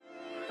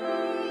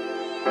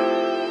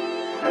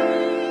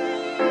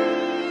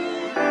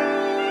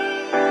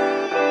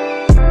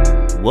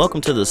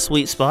Welcome to the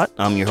Sweet Spot.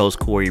 I'm your host,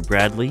 Cory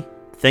Bradley.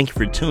 Thank you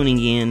for tuning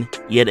in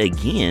yet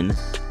again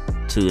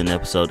to an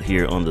episode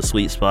here on the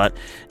Sweet Spot.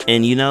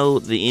 And the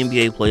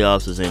NBA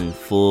playoffs is in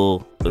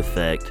full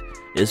effect.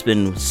 It's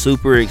been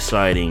super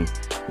exciting.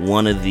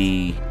 One of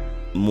the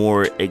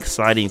more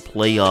exciting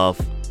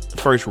playoff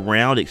first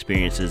round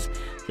experiences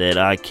that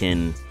I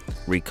can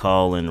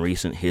recall in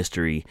recent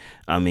history.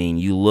 I mean,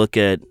 you look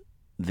at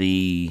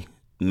the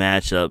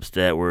matchups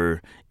that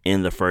were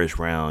in the first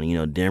round.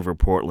 Denver,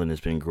 Portland has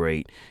been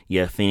great.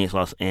 Yeah, Phoenix,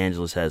 Los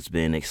Angeles has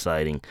been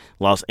exciting.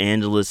 Los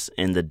Angeles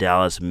and the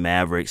Dallas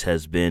Mavericks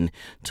has been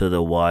to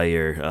the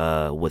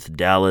wire, with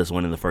Dallas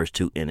winning the first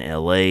two in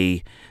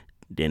L.A.,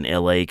 then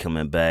L.A.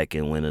 coming back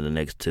and winning the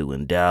next two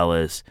in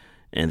Dallas,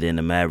 and then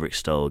the Mavericks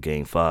stole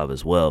Game 5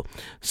 as well.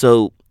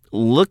 So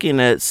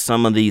looking at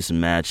some of these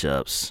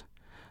matchups,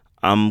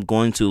 I'm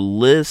going to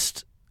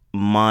list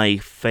my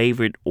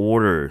favorite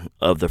order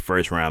of the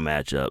first round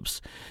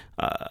matchups.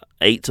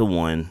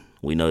 8-1.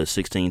 We know there's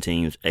 16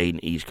 teams, 8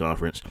 in each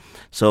conference.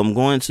 So I'm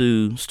going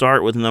to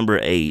start with number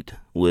 8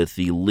 with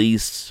the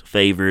least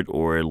favorite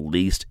or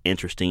least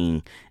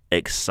interesting,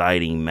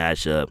 exciting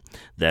matchup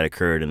that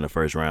occurred in the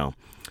first round.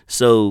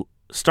 So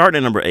starting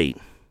at number 8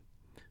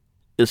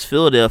 is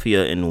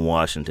Philadelphia and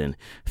Washington.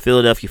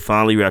 Philadelphia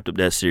finally wrapped up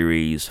that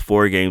series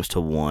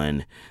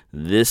 4-1.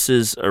 This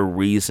is a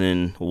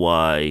reason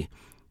why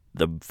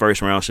the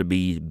first round should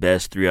be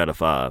best 3 out of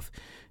 5.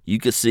 You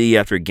could see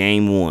after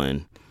game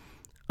 1,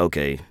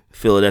 okay,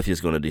 Philadelphia is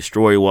going to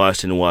destroy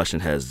Washington.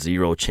 Washington has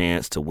zero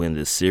chance to win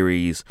this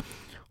series.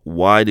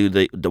 Why do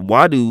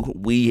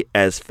we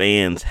as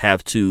fans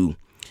have to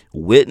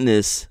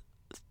witness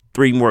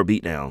 3 more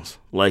beatdowns?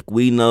 Like,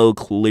 we know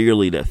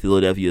clearly that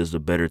Philadelphia is the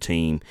better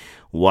team.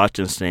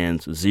 Washington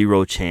stands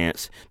zero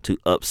chance to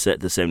upset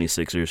the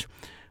 76ers.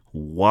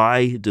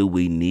 Why do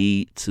we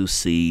need to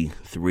see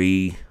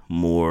 3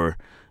 more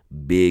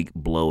big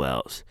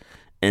blowouts?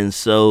 And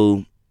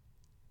so,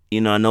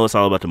 I know it's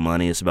all about the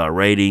money. It's about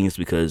ratings,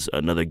 because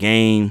another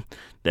game,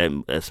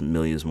 that's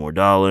millions more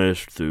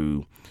dollars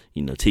through,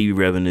 TV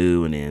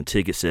revenue and then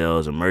ticket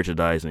sales and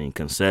merchandising and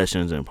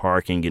concessions and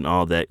parking and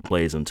all that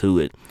plays into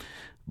it.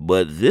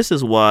 But this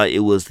is why it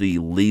was the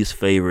least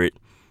favorite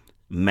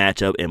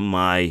matchup, in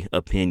my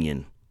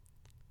opinion.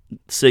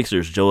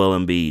 Sixers, Joel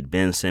Embiid,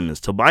 Ben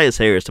Simmons, Tobias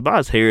Harris.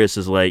 Tobias Harris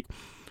is like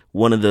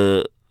one of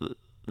the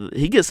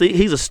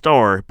he's a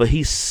star, but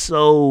he's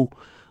so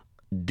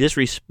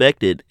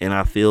disrespected, and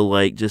I feel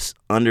like just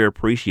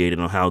underappreciated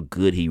on how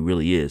good he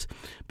really is,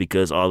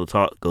 because all the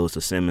talk goes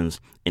to Simmons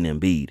and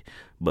Embiid.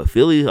 But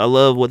Philly, I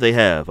love what they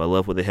have. I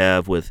love what they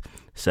have with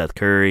Seth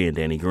Curry and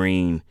Danny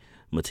Green,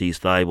 Matisse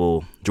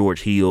Thybulle,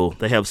 George Hill.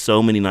 They have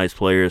so many nice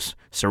players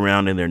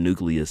surrounding their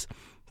nucleus.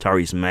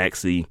 Tyrese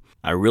Maxey.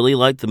 I really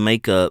like the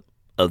makeup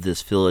of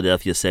this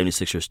Philadelphia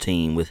 76ers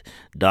team with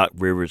Doc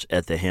Rivers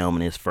at the helm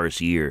in his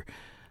first year.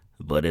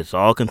 But it's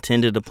all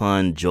contingent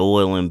upon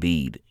Joel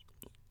Embiid.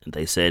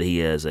 They said he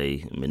has a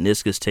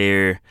meniscus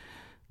tear,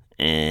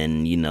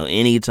 and,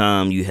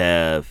 anytime you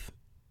have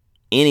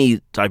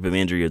any type of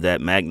injury of that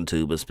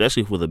magnitude, but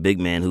especially for the big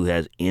man who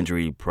has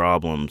injury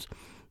problems,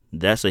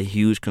 that's a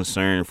huge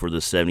concern for the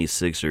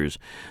 76ers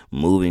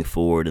moving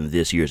forward in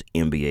this year's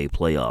NBA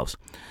playoffs.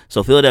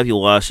 So Philadelphia,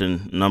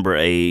 Washington, number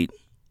 8,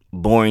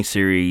 boring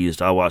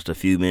series. I watched a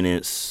few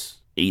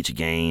minutes each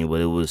game, but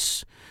it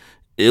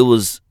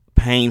was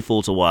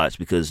painful to watch,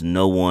 because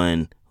no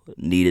one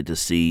needed to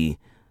see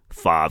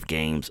 5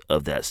 games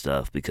of that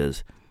stuff,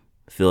 because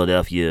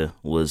Philadelphia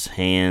was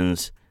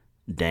hands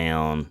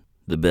down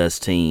the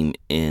best team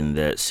in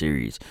that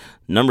series.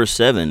 Number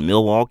 7,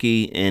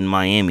 Milwaukee and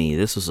Miami.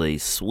 This was a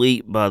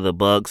sweep by the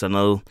Bucks. I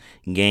know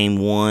game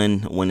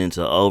 1 went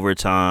into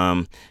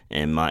overtime,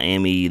 and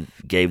Miami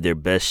gave their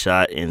best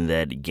shot in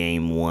that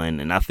game 1,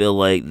 and I feel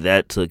like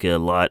that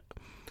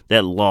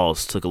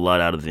loss took a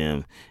lot out of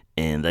them,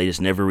 and they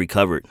just never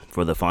recovered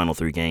for the final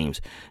 3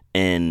 games.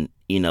 And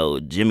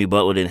Jimmy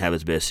Butler didn't have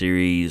his best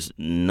series.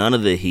 None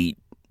of the Heat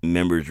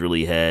members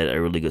really had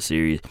a really good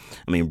series.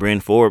 I mean, Bryn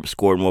Forbes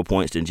scored more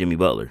points than Jimmy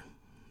Butler.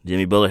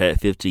 Jimmy Butler had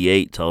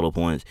 58 total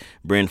points.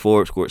 Bryn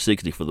Forbes scored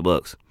 60 for the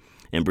Bucks.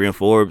 And Bryn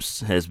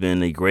Forbes has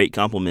been a great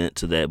compliment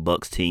to that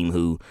Bucks team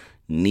who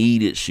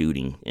needed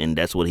shooting, and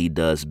that's what he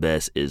does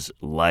best, is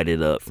light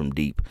it up from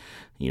deep.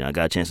 I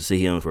got a chance to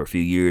see him for a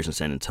few years in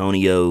San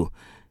Antonio.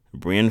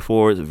 Bryn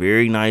Forbes, a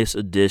very nice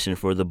addition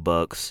for the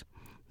Bucks.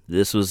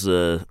 This was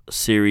a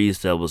series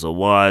that was a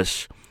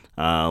wash,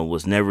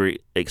 was never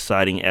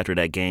exciting after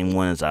that game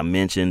 1, as I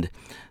mentioned.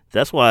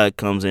 That's why it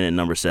comes in at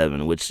number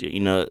 7, which,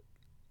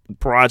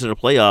 prior to the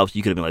playoffs,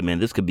 you could have been like, man,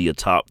 this could be a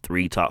top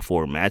 3, top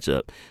 4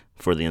 matchup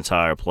for the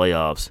entire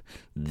playoffs.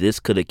 This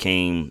could have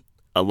came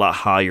a lot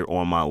higher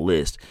on my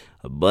list.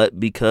 But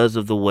because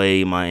of the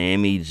way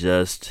Miami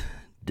just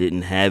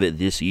didn't have it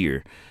this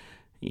year,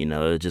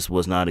 it just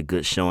was not a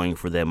good showing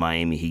for that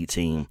Miami Heat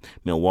team.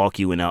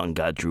 Milwaukee went out and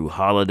got Drew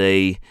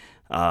Holiday.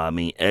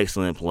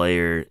 Excellent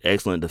player,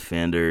 excellent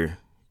defender.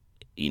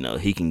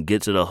 He can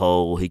get to the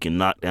hole. He can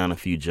knock down a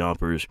few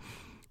jumpers.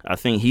 I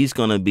think he's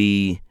going to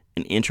be an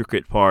an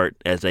intricate part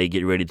as they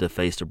get ready to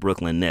face the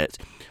Brooklyn Nets.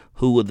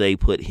 Who will they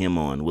put him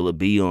on? Will it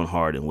be on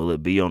Harden? Will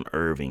it be on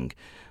Irving?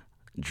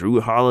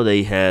 Drew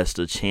Holiday has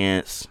the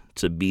chance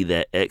to be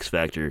that X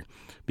factor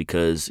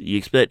because you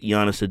expect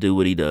Giannis to do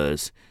what he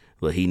does,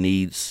 but he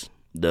needs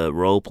the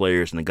role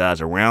players and the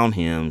guys around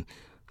him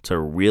to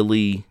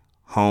really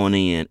hone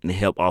in and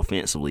help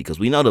offensively because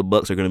we know the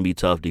Bucks are going to be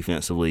tough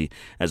defensively.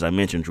 As I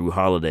mentioned, Drew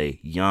Holiday,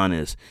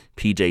 Giannis,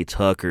 PJ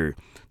Tucker.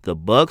 The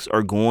Bucks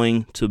are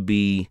going to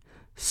be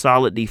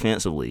solid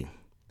defensively,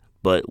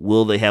 but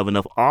will they have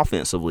enough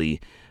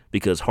offensively?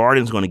 Because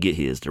Harden's going to get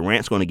his,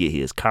 Durant's going to get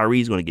his,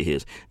 Kyrie's going to get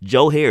his.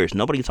 Joe Harris,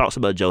 nobody talks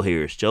about Joe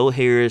Harris. Joe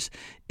Harris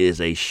is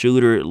a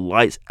shooter,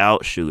 lights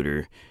out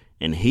shooter,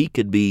 and he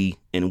could be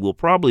and will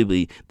probably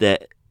be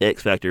that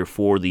X factor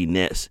for the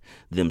Nets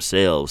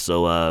themselves.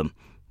 So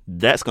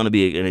that's going to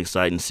be an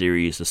exciting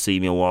series to see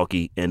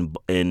Milwaukee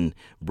and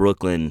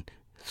Brooklyn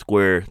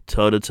square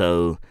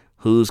toe-to-toe.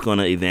 Who's going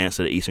to advance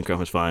to the Eastern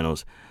Conference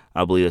Finals?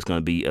 I believe it's going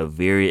to be a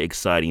very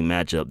exciting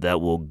matchup that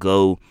will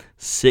go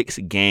 6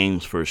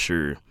 games for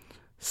sure.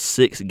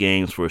 6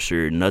 games for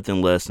sure.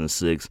 Nothing less than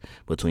 6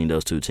 between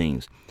those two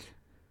teams.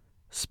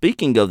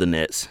 Speaking of the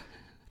Nets,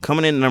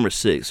 coming in at number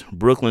 6,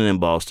 Brooklyn and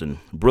Boston.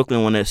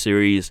 Brooklyn won that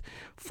series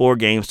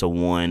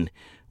 4-1.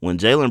 When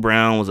Jaylen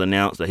Brown was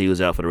announced that he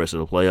was out for the rest of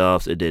the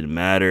playoffs, it didn't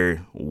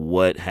matter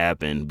what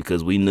happened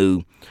because we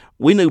knew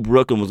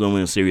Brooklyn was going to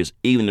win the series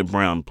even if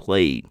Brown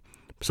played.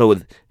 So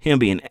with him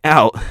being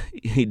out,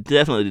 he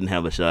definitely didn't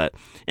have a shot.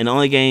 And the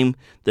only game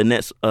the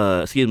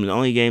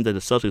only game that the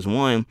Celtics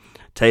won,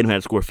 Tatum had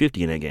to score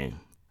 50 in that game.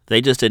 They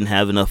just didn't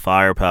have enough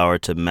firepower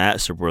to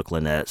match the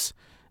Brooklyn Nets,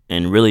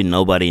 and really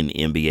nobody in the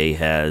NBA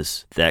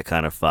has that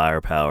kind of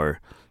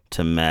firepower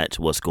to match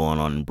what's going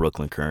on in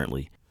Brooklyn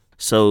currently.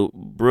 So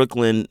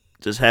Brooklyn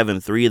just having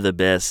 3 of the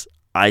best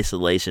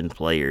isolation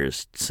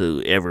players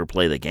to ever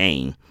play the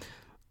game.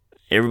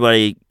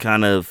 Everybody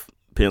kind of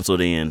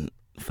penciled in.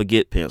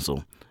 Forget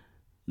pencil.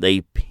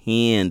 They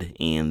pinned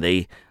in.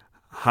 They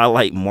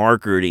highlight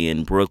markered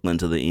in Brooklyn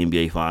to the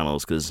NBA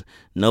Finals because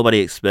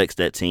nobody expects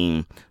that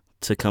team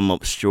to come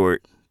up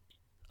short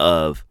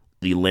of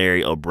the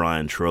Larry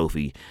O'Brien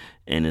Trophy.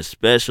 And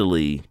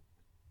especially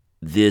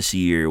this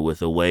year with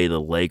the way the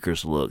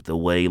Lakers look, the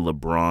way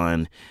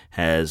LeBron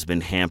has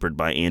been hampered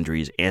by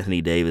injuries.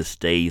 Anthony Davis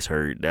stays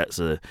hurt. That's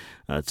a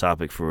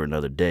topic for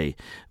another day.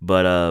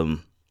 But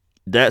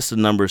that's the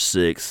number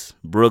 6.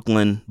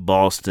 Brooklyn,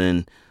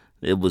 Boston.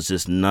 It was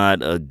just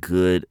not a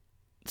good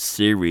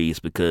series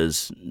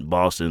because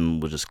Boston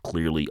was just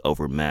clearly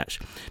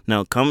overmatched.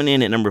 Now, coming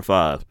in at number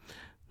 5,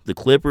 the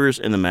Clippers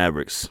and the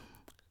Mavericks.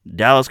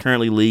 Dallas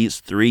currently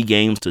leads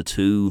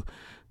 3-2.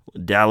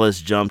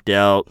 Dallas jumped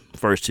out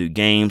first 2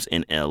 games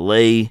in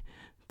L.A.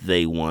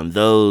 They won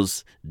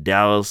those.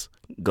 Dallas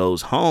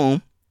goes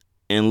home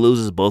and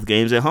loses both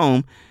games at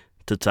home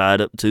to tie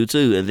it up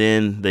 2-2. And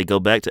then they go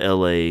back to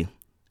L.A.,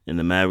 and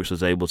the Mavericks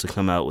was able to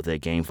come out with that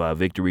Game 5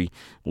 victory,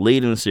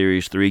 leading the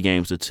series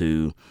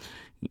 3-2.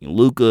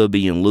 Luka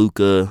being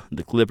Luka,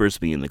 the Clippers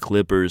being the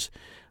Clippers.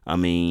 I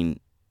mean,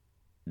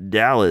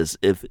 Dallas,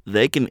 if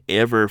they can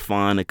ever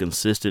find a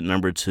consistent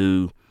number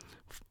 2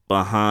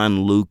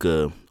 behind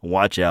Luka,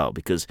 watch out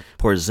because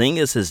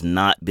Porzingis has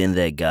not been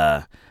that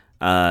guy.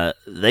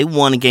 They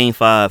won Game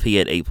 5. He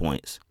had 8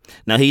 points.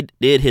 Now, he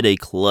did hit a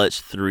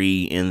clutch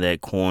 3 in that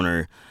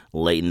corner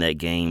late in that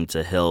game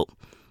to help.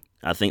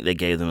 I think they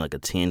gave them like a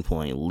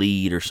 10-point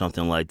lead or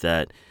something like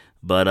that.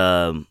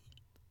 But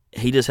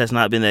he just has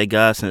not been that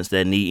guy since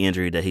that knee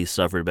injury that he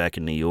suffered back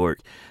in New York.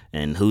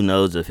 And who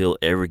knows if he'll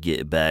ever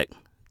get back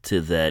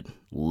to that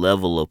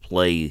level of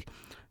play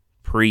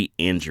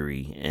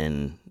pre-injury.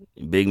 And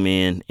big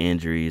man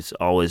injuries,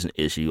 always an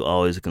issue,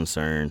 always a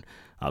concern.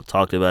 I've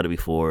talked about it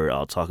before.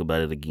 I'll talk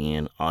about it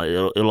again.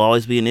 It'll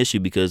always be an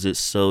issue because it's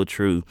so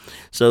true.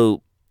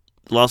 So,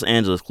 Los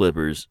Angeles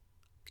Clippers.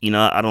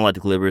 I don't like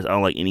the Clippers. I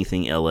don't like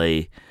anything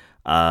L.A.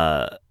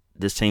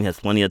 This team has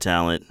plenty of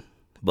talent,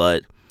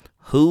 but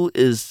who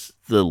is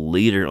the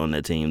leader on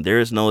that team?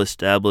 There is no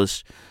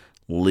established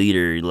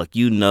leader. You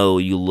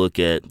look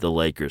at the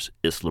Lakers,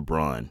 it's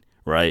LeBron,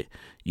 right?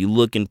 You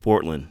look in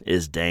Portland,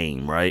 it's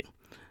Dame, right?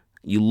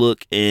 You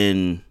look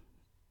in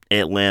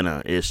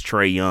Atlanta, it's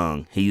Trae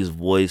Young.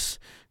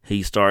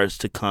 He starts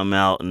to come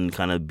out and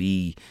kind of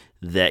be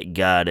that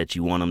guy that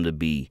you want him to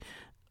be.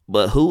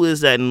 But who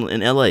is that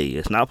in L.A.?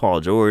 It's not Paul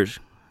George.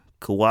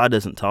 Kawhi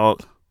doesn't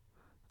talk.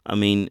 I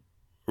mean,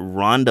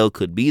 Rondo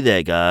could be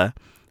that guy,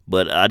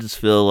 but I just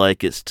feel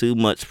like it's too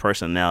much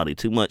personality,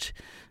 too much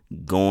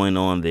going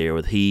on there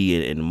with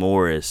he and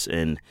Morris.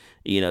 And,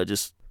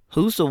 just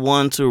who's the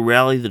one to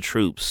rally the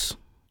troops?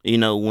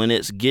 When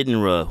it's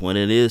getting rough, when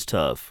it is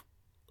tough,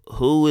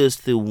 who is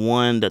the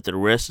one that the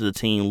rest of the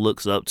team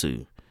looks up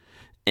to?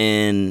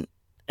 And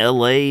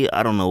L.A.,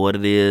 I don't know what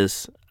it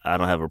is. I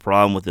don't have a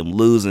problem with them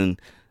losing.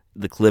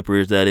 The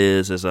Clippers, that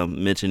is, as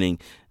I'm mentioning,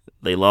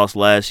 they lost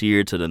last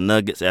year to the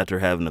Nuggets after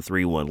having a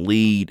 3-1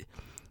 lead.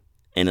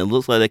 And it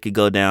looks like they could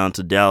go down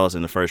to Dallas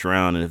in the first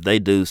round. And if they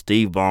do,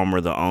 Steve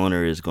Ballmer, the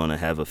owner, is going to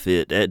have a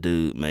fit. That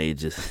dude may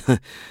just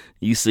 –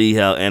 you see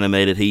how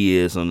animated he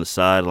is on the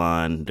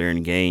sideline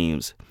during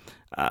games.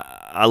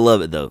 I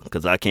love it, though,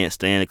 because I can't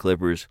stand the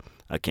Clippers.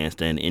 I can't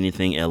stand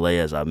anything L.A.,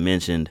 as I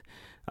mentioned.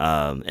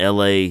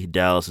 L.A.,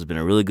 Dallas has been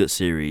a really good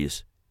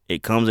series.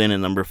 It comes in at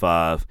number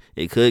 5.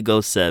 It could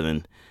go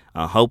 7.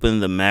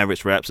 Hoping the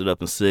Mavericks wraps it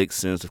up in 6,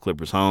 sends the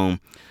Clippers home.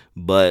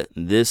 But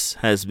this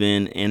has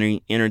been an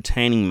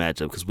entertaining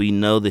matchup because we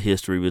know the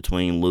history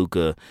between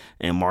Luka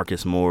and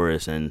Marcus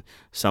Morris and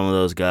some of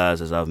those guys,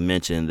 as I've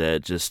mentioned,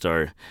 that just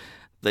are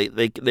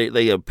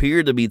they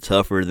appear to be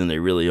tougher than they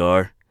really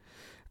are.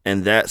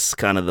 And that's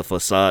kind of the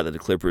facade that the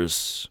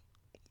Clippers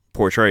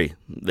portray.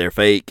 They're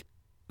fake.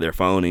 They're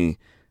phony.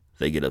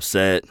 They get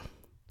upset.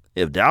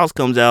 If Dallas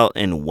comes out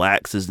and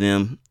waxes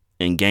them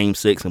in Game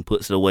 6 and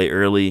puts it away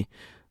early,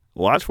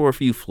 watch for a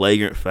few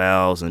flagrant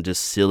fouls and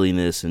just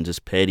silliness and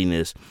just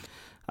pettiness.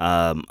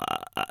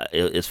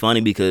 It's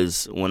funny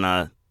because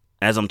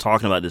as I'm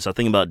talking about this, I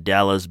think about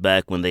Dallas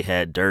back when they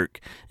had Dirk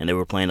and they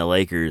were playing the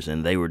Lakers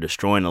and they were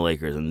destroying the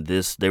Lakers. And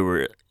they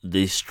were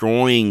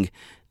destroying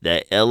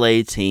that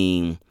LA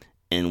team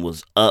and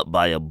was up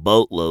by a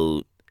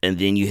boatload. And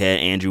then you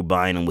had Andrew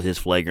Bynum with his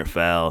flagrant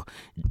foul,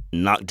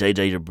 knocked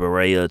J.J.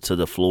 Barea to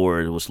the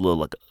floor. It was a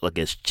little like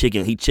a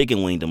chicken. He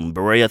chicken winged him.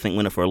 Barea, I think,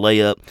 went up for a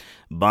layup.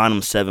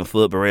 Bynum 7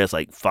 foot. Barea's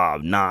like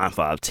 5'9",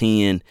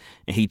 5'10",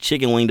 and he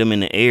chicken winged him in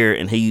the air.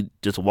 And he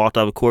just walked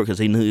off the court because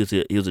he knew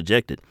he was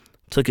ejected.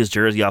 Took his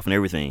jersey off and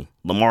everything.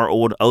 Lamar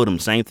Odom,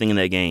 same thing in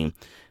that game.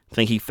 I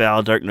think he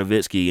fouled Dirk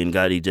Nowitzki and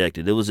got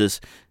ejected. It was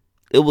just,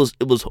 it was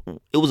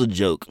a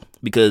joke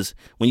because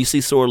when you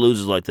see sore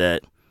losers like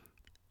that,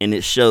 and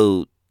it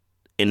showed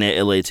in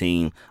that LA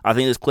team. I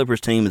think this Clippers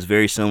team is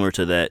very similar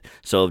to that.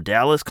 So if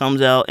Dallas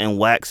comes out and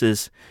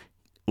waxes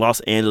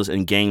Los Angeles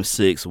in Game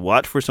 6,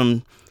 watch for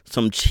some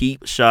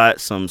cheap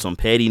shots, some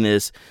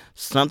pettiness,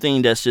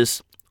 something that's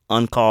just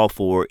uncalled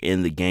for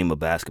in the game of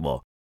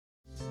basketball.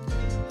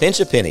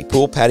 Pinch a Penny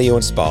Pool, Patio,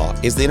 and Spa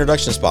is the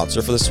introduction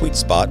sponsor for the Sweet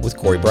Spot with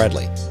Cory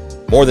Bradley.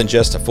 More than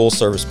just a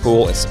full-service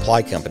pool and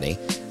supply company,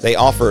 they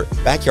offer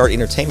backyard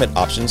entertainment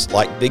options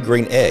like Big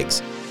Green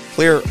Eggs,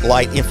 clear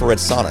light infrared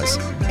saunas,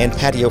 and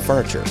patio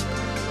furniture.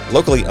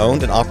 Locally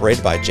owned and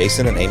operated by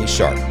Jason and Amy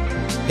Sharp.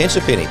 Pinch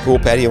a Penny Pool,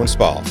 Patio, and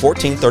Spa,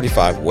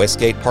 1435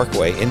 Westgate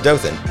Parkway in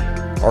Dothan,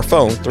 or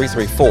phone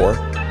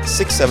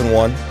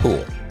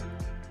 334-671-POOL.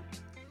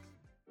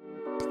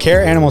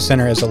 Care Animal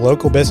Center is a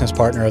local business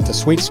partner of the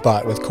Sweet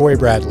Spot with Cory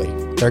Bradley.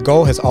 Their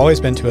goal has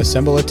always been to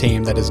assemble a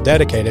team that is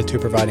dedicated to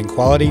providing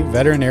quality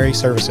veterinary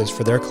services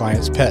for their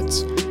clients'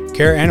 pets.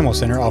 Care Animal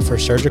Center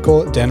offers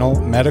surgical, dental,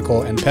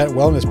 medical, and pet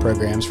wellness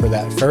programs for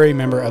that furry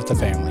member of the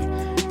family.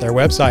 Their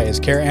website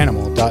is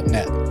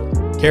careanimal.net.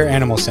 Care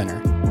Animal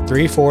Center,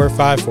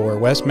 3454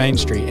 West Main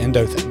Street in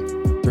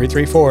Dothan,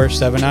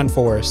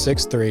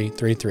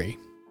 334-794-6333.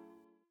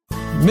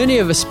 Many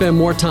of us spend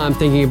more time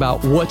thinking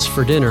about what's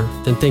for dinner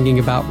than thinking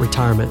about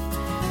retirement.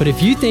 But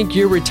if you think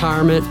your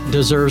retirement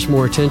deserves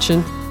more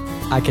attention,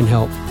 I can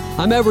help.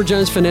 I'm Edward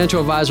Jones financial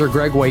advisor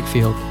Greg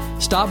Wakefield.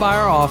 Stop by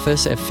our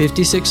office at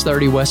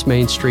 5630 West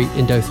Main Street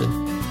in Dothan.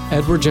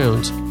 Edward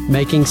Jones,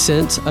 making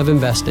sense of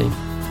investing.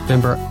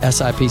 Member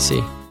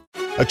SIPC.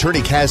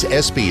 Attorney Kaz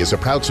Espy is a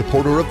proud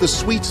supporter of the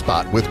Sweet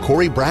Spot with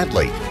Cory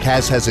Bradley.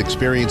 Kaz has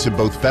experience in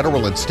both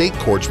federal and state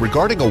courts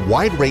regarding a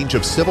wide range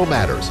of civil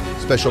matters.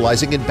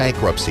 Specializing in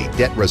bankruptcy,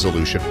 debt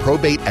resolution,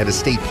 probate, and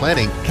estate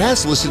planning,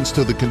 Kaz listens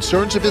to the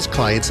concerns of his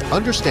clients,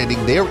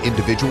 understanding their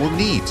individual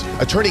needs.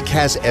 Attorney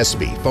Kaz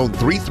Espy, phone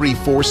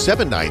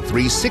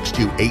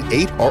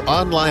 334-793-6288 or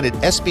online at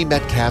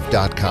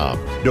espymetcalf.com.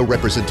 No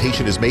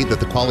representation is made that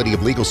the quality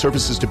of legal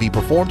services to be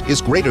performed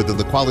is greater than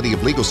the quality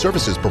of legal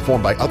services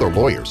performed by other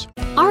lawyers.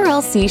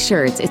 RLC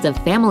Shirts is a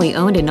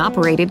family-owned and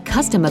operated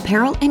custom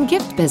apparel and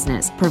gift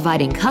business,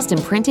 providing custom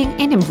printing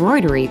and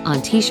embroidery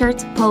on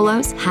t-shirts,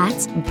 polos,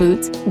 hats,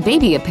 boots,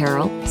 baby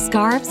apparel,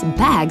 scarves,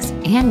 bags,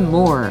 and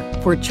more.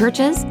 For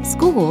churches,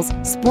 schools,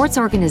 sports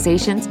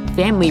organizations,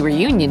 family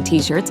reunion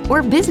t-shirts,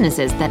 or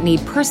businesses that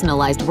need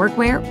personalized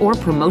workwear or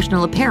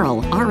promotional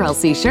apparel,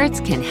 RLC Shirts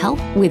can help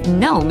with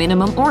no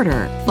minimum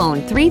order.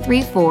 Phone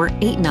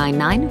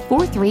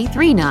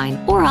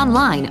 334-899-4339 or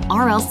online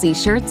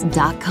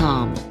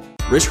rlcshirts.com.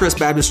 Ridgecrest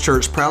Baptist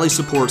Church proudly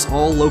supports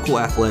all local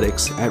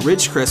athletics. At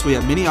Ridgecrest, we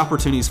have many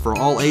opportunities for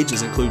all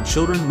ages, including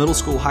children, middle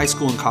school, high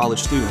school, and college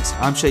students.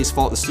 I'm Chase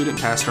Fault, the student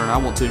pastor, and I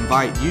want to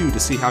invite you to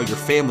see how your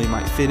family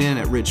might fit in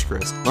at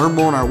Ridgecrest. Learn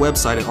more on our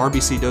website at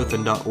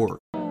rbcdothan.org.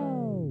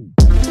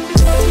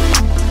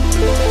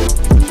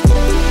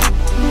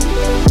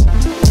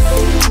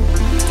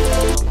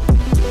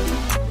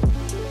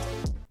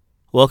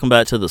 Welcome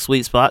back to the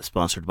Sweet Spot,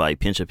 sponsored by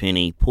Pinch a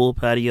Penny Pool,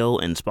 Patio,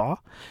 and Spa.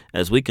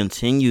 As we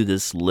continue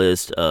this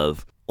list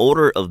of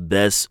order of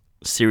best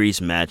series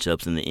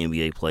matchups in the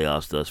NBA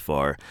playoffs thus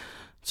far.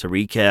 To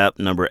recap,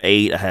 number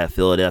 8, I have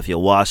Philadelphia,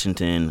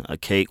 Washington, a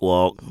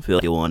cakewalk.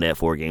 Philadelphia won that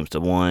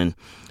 4-1.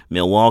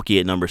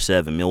 Milwaukee at number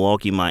 7.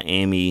 Milwaukee,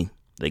 Miami,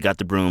 They got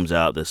the brooms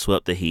out. They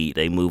swept the Heat.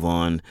 They move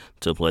on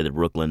to play the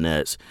Brooklyn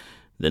Nets.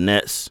 The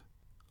Nets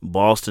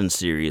Boston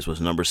series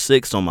was number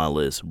 6 on my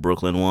list.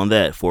 Brooklyn won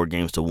that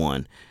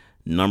 4-1.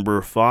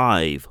 Number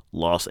 5,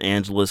 Los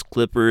Angeles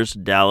Clippers,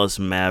 Dallas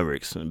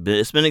Mavericks.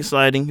 It's been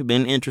exciting,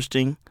 been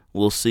interesting.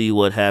 We'll see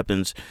what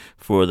happens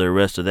for the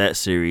rest of that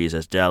series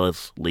as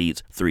Dallas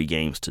leads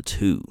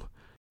 3-2.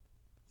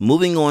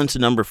 Moving on to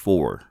number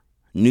 4,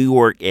 New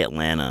York,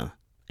 Atlanta.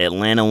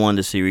 Atlanta won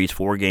the series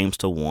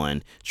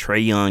 4-1.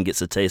 Trae Young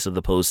gets a taste of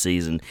the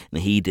postseason,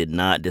 and he did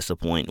not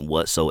disappoint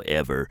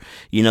whatsoever.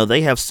 You know,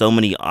 they have so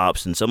many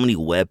options, so many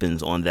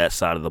weapons on that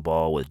side of the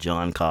ball with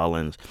John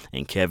Collins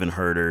and Kevin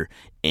Huerter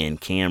and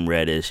Cam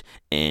Reddish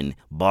and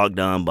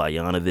Bogdan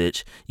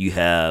Bogdanovic. You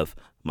have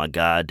my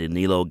guy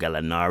Danilo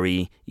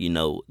Gallinari. You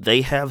know,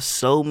 they have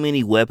so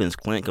many weapons.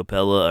 Clint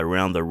Capella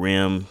around the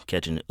rim,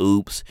 catching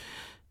oops.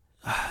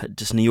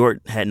 Just New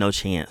York had no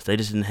chance. They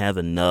just didn't have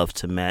enough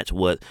to match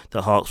what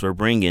the Hawks were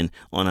bringing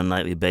on a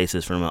nightly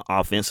basis from an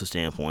offensive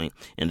standpoint.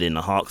 And then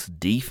the Hawks'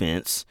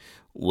 defense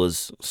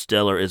was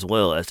stellar as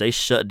well as they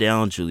shut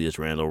down Julius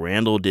Randle.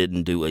 Randle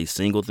didn't do a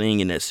single thing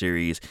in that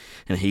series,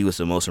 and he was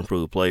the most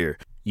improved player.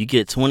 You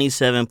get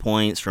 27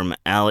 points from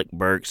Alec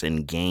Burks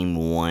in Game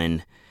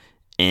 1,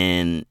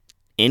 and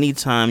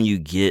anytime you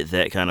get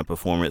that kind of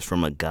performance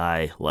from a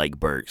guy like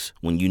Burks,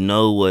 when you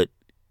know what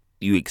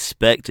you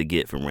expect to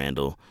get from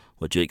Randle,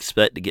 what you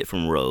expect to get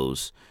from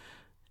Rose,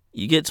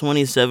 you get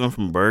 27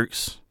 from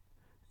Burks,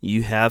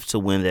 you have to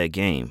win that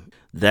game.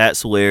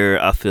 That's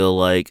where I feel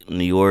like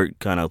New York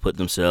kind of put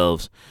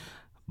themselves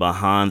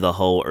behind the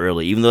hole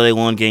early, even though they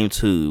won Game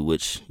 2,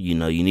 which, you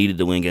know, you needed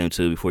to win Game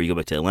 2 before you go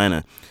back to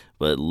Atlanta.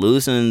 But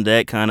losing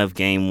that kind of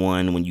Game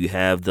 1 when you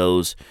have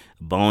those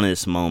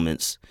bonus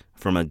moments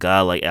from a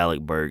guy like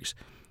Alec Burks,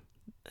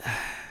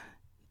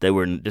 they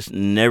were just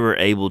never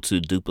able to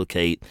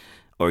duplicate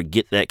or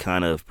get that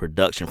kind of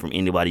production from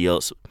anybody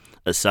else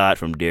aside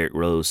from Derrick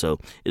Rose. So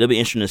it'll be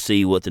interesting to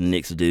see what the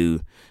Knicks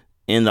do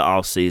in the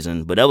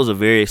offseason. But that was a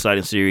very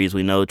exciting series.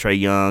 We know Trae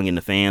Young and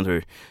the fans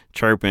were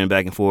chirping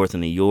back and forth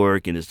in New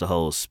York, and it's the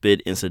whole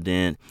spit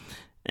incident.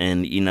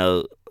 And, you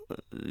know,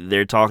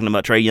 they're talking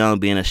about Trae Young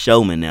being a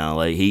showman now.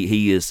 Like,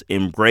 he has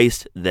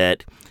embraced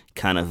that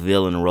kind of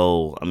villain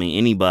role. I mean,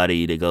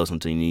 anybody that goes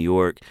into New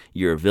York,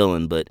 you're a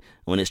villain. But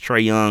when it's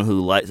Trae Young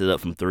who lights it up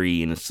from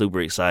 3 and it's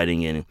super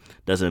exciting and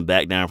doesn't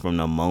back down from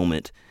the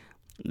moment,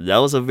 that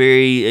was a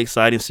very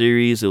exciting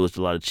series. It was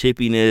a lot of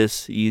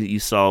chippiness. You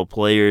saw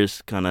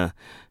players kind of,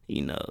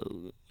 you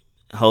know,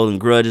 holding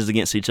grudges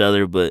against each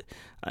other. But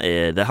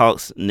the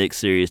Hawks-Knicks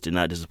series did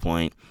not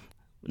disappoint.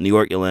 New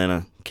York,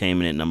 Atlanta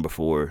came in at number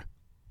 4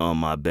 on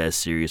my best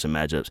series of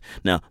matchups.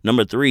 Now,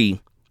 number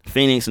 3,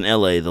 Phoenix and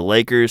LA, the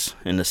Lakers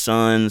and the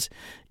Suns.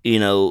 You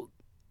know,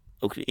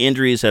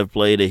 injuries have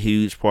played a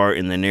huge part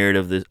in the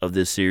narrative of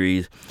this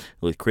series,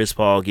 with Chris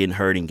Paul getting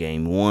hurt in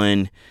Game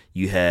 1.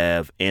 You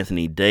have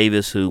Anthony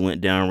Davis, who went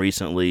down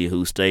recently,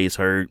 who stays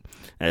hurt,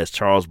 as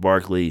Charles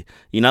Barkley.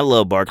 You know, I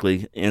love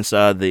Barkley.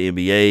 Inside the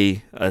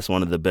NBA, that's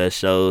one of the best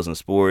shows in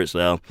sports.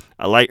 So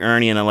I like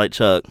Ernie and I like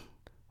Chuck,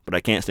 but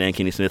I can't stand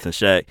Kenny Smith and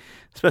Shaq,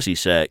 especially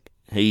Shaq.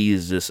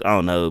 He's just, I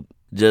don't know,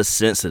 just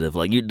sensitive.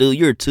 Like,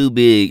 you're too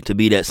big to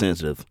be that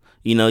sensitive.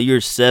 You know,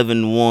 you're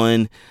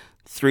 7'1",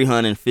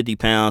 350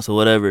 pounds or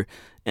whatever,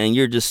 and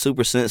you're just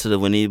super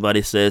sensitive when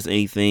anybody says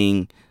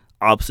anything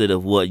opposite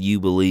of what you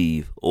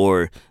believe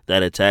or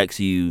that attacks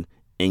you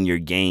in your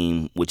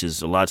game, which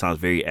is a lot of times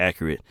very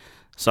accurate.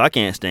 So I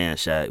can't stand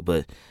Shaq,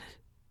 but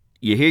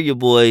you hear your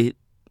boy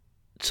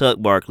Chuck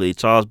Barkley,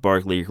 Charles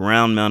Barkley,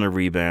 round mound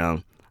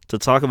rebound, to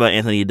talk about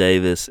Anthony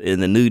Davis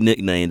and the new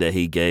nickname that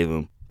he gave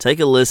him. Take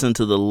a listen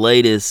to the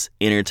latest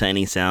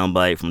entertaining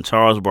soundbite from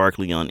Charles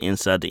Barkley on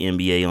Inside the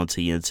NBA on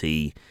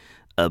TNT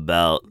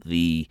about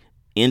the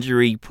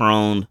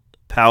injury-prone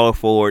power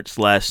forward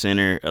 /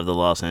 center of the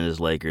Los Angeles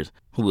Lakers,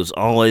 who is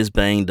always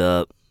banged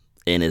up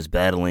and is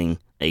battling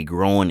a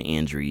growing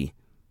injury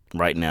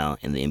right now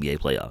in the NBA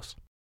playoffs.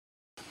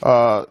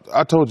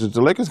 I told you,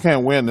 the Lakers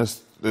can't win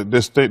this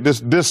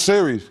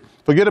series.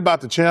 Forget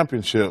about the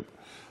championship.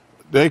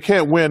 They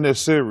can't win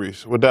this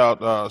series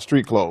without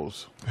street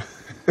clothes.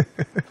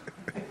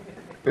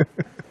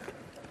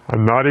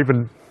 I'm not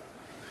even.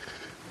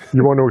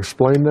 You want to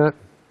explain that?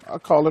 I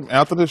call him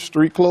Anthony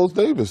Street Clothes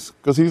Davis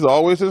because he's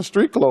always in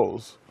street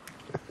clothes.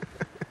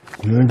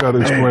 You ain't got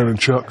to explain it,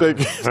 Chuck.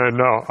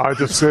 No, I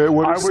just said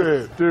what I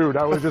said. Dude,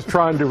 I was just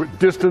trying to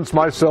distance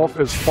myself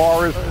as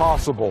far as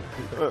possible.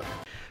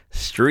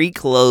 Street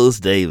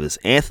Clothes Davis,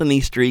 Anthony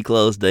Street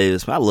Clothes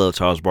Davis. I love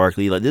Charles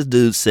Barkley. Like, this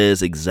dude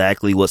says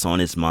exactly what's on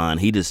his mind.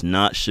 He does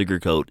not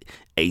sugarcoat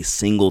a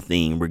single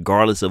thing,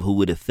 regardless of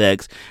who it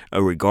affects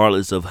or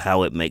regardless of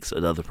how it makes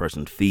another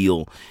person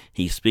feel.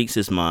 He speaks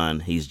his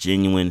mind. He's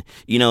genuine.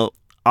 You know,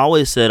 I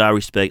always said I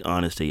respect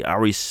honesty. I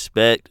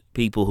respect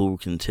people who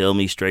can tell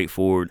me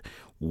straightforward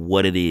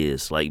what it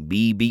is. Like,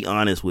 be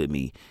honest with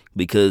me,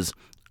 because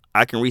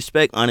I can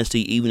respect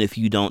honesty even if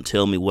you don't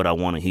tell me what I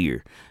want to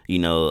hear. You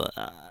know,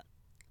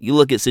 you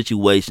look at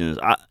situations.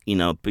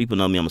 People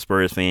know me. I'm a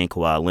Spurs fan.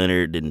 Kawhi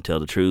Leonard didn't tell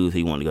the truth.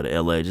 He wanted to go to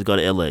L.A. Just go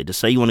to L.A. Just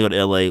say you want to go to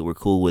L.A. We're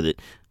cool with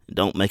it.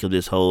 Don't make up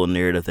this whole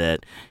narrative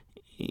that,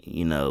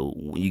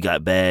 you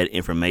got bad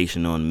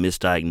information on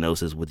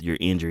misdiagnosis with your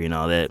injury and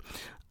all that.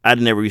 I'd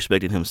never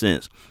respected him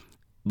since.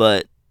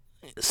 But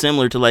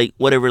similar to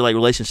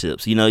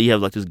relationships, you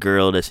have this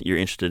girl that you're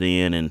interested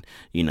in, and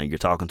you're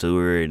talking to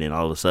her, and then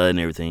all of a sudden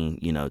everything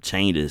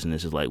changes, and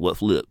it's just like, what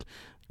flipped?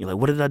 You're like,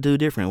 what did I do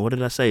different? What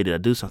did I say? Did I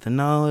do something?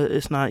 No,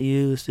 it's not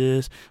you. It's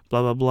this.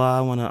 Blah blah blah.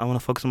 I wanna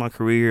focus on my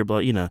career. Blah.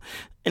 And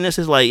it's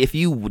just like, if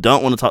you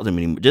don't want to talk to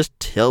me anymore, just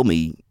tell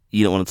me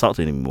you don't want to talk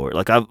to me anymore.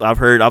 Like I've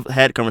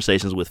had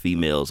conversations with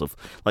females of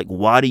like,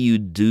 why do you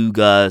do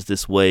guys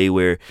this way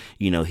where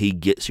he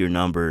gets your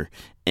number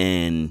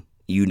and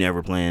you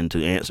never plan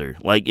to answer?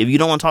 Like, if you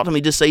don't want to talk to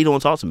me, just say you don't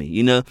want to talk to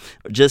me.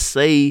 Just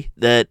say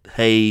that,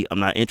 hey, I'm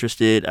not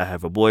interested. I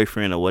have a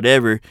boyfriend or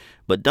whatever,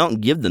 but don't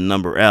give the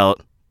number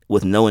out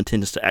with no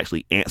intentions to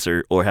actually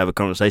answer or have a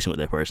conversation with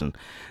that person.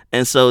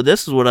 And so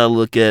this is what I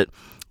look at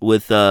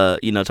with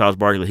Charles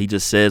Barkley. He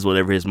just says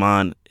whatever his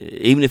mind,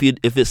 even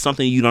if it's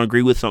something you don't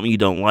agree with, something you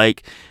don't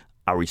like,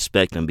 I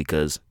respect him,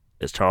 because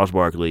as Charles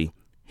Barkley,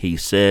 he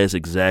says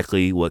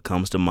exactly what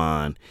comes to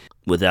mind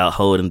without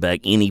holding back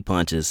any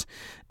punches.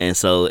 And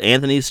so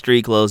Anthony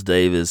Street Clothes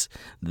Davis,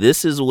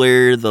 this is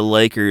where the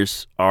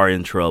Lakers are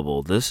in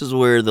trouble. This is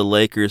where the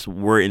Lakers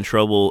were in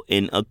trouble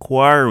in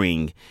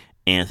acquiring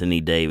Anthony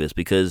Davis,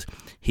 because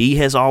he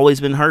has always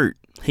been hurt.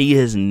 He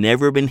has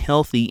never been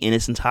healthy in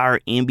his entire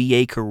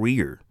NBA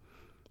career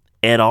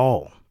at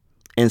all.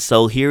 And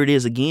so here it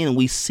is again.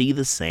 We see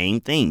the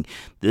same thing.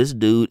 This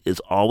dude is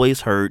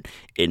always hurt.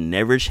 It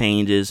never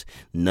changes.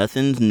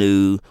 Nothing's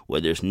new.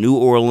 Whether it's New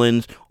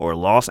Orleans or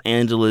Los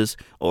Angeles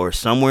or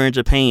somewhere in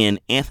Japan,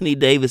 Anthony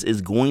Davis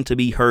is going to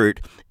be hurt.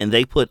 And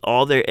they put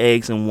all their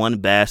eggs in one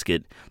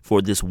basket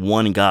for this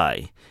one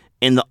guy.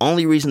 And the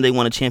only reason they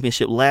won a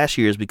championship last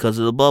year is because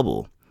of the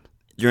bubble.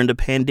 During the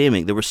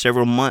pandemic, there were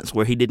several months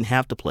where he didn't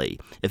have to play.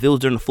 If it was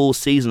during the full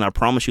season, I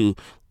promise you,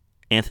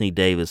 Anthony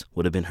Davis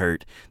would have been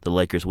hurt. The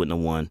Lakers wouldn't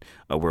have won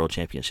a world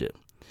championship.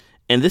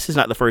 And this is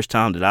not the first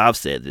time that I've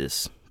said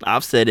this.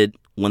 I've said it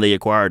when they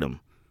acquired him.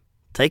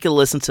 Take a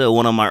listen to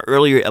one of my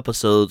earlier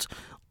episodes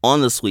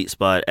on the Sweet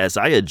Spot as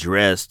I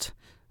addressed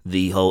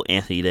the whole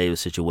Anthony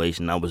Davis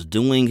situation. I was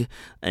doing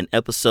an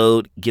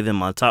episode giving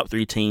my top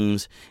 3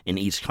 teams in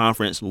each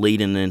conference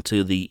leading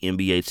into the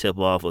NBA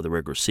tip-off of the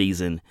regular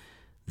season.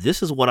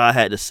 This is what I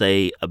had to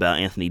say about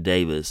Anthony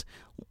Davis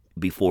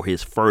before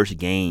his first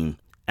game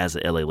as a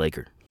LA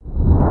Laker.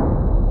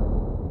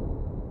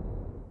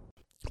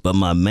 But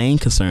my main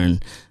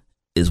concern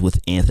is with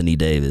Anthony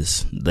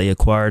Davis. They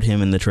acquired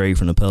him in the trade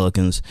from the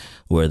Pelicans,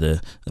 where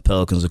the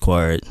Pelicans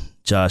acquired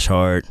Josh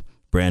Hart,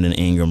 Brandon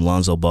Ingram,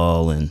 Lonzo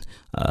Ball, and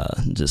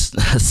just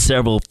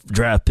several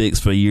draft picks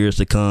for years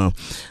to come.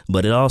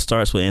 But it all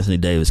starts with Anthony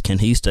Davis. Can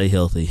he stay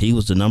healthy? He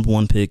was the number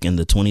 1 pick in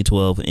the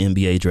 2012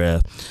 NBA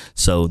draft.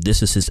 So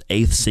this is his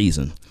 8th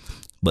season.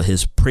 But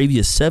his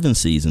previous 7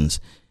 seasons,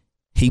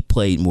 he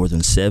played more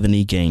than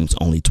 70 games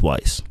only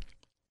twice.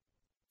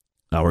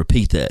 I'll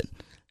repeat that.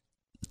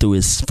 Through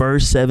his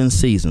first 7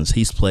 seasons,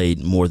 he's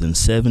played more than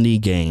 70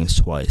 games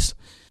twice.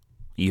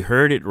 You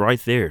heard it right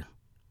there.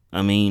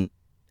 I mean,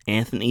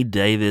 Anthony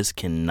Davis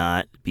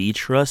cannot be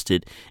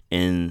trusted,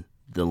 and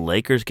the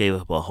Lakers gave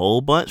up a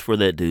whole bunch for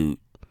that dude.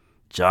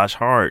 Josh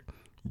Hart,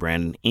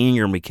 Brandon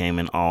Ingram became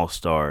an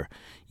all-star.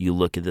 You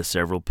look at the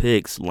several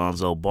picks,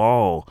 Lonzo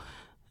Ball.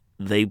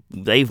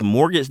 They've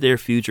mortgaged their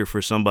future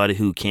for somebody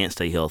who can't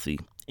stay healthy,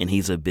 and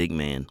he's a big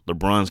man.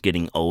 LeBron's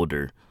getting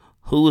older.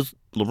 Who is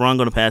LeBron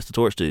going to pass the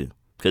torch to?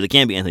 Because it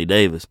can't be Anthony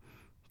Davis.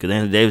 Because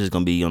Anthony Davis is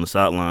going to be on the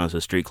sidelines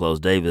of Street Clothes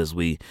Davis, as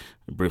we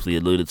briefly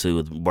alluded to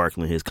with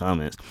Barkley in his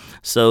comments.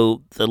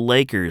 So the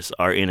Lakers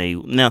are in a...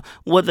 Now,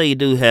 what they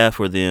do have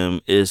for them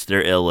is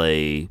their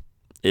LA.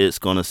 It's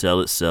going to sell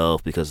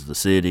itself because of the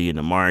city and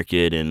the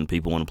market, and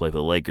people want to play for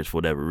the Lakers for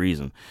whatever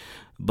reason.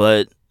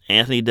 But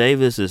Anthony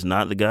Davis is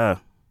not the guy.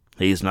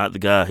 He's not the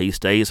guy. He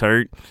stays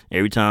hurt.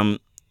 Every time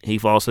he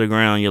falls to the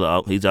ground, you're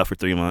like, oh, he's out for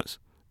 3 months.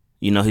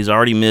 He's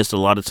already missed a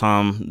lot of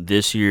time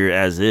this year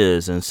as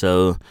is, and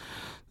so...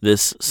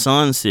 This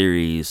Sun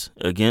series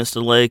against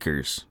the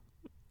Lakers,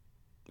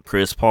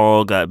 Chris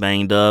Paul got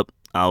banged up.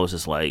 I was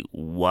just like,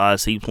 why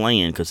is he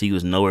playing? Because he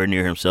was nowhere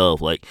near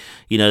himself. Like,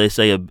 they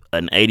say an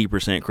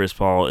 80% Chris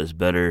Paul is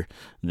better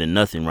than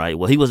nothing, right?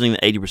 Well, he wasn't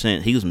even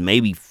 80%. He was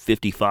maybe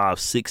 55,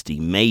 60,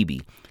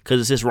 maybe. Because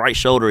it's his right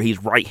shoulder.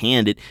 He's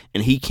right-handed,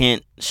 and he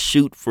can't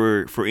shoot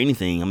for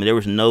anything. I mean, there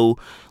was no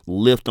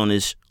lift on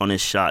his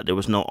shot. There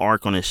was no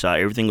arc on his shot.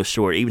 Everything was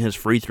short. Even his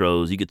free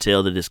throws, you could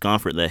tell the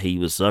discomfort that he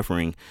was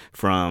suffering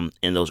from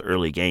in those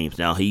early games.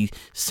 Now, he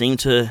seemed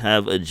to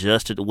have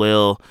adjusted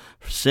well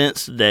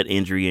since that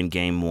injury in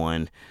Game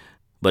 1,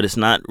 but it's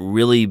not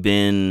really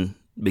been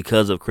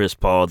because of Chris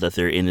Paul that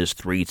they're in this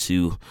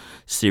 3-2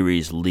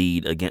 series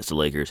lead against the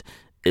Lakers.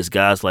 It's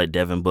guys like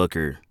Devin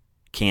Booker,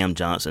 Cam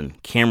Johnson,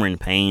 Cameron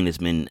Payne has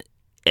been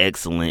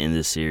excellent in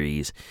this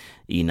series.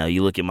 You know,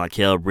 you look at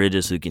Mikal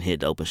Bridges, who can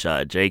hit the open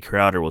shot. Jay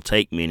Crowder will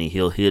take many.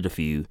 He'll hit a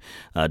few.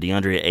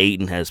 DeAndre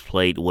Ayton has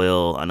played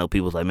well. I know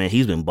people's like, man,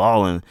 he's been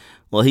balling.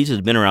 Well, he's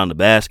just been around the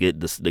basket.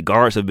 The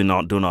guards have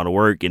been doing all the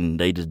work, and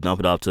they just dump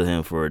it off to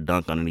him for a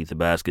dunk underneath the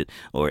basket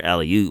or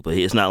alley-oop. But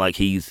it's not like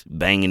he's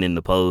banging in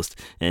the post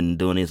and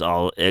doing his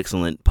all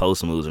excellent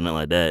post moves or nothing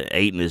like that.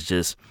 Ayton is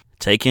just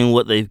taking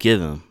what they've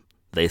given him.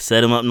 They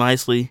set him up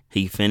nicely.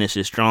 He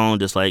finishes strong,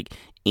 just like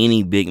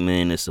any big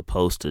man is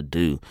supposed to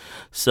do.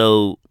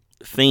 So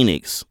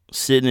Phoenix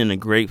sitting in a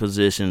great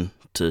position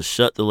to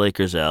shut the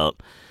Lakers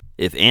out.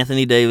 If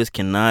Anthony Davis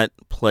cannot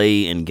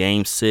play in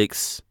Game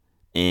 6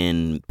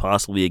 and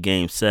possibly a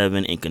Game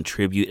 7 and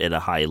contribute at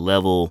a high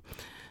level,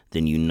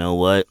 then you know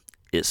what?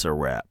 It's a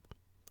wrap.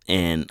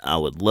 And I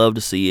would love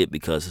to see it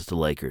because it's the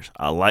Lakers.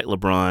 I like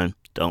LeBron,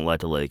 don't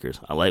like the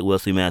Lakers. I like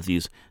Wesley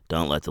Matthews,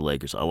 don't like the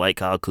Lakers. I like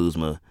Kyle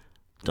Kuzma,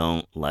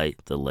 don't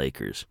like the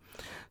Lakers.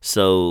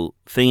 So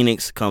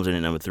Phoenix comes in at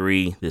number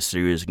 3. This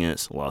series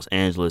against Los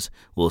Angeles.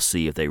 We'll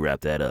see if they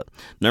wrap that up.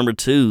 Number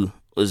 2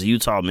 was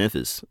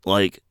Utah-Memphis.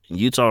 Like,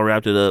 Utah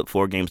wrapped it up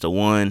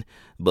 4-1,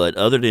 but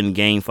other than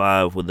Game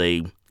 5 where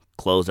they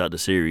closed out the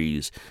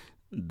series,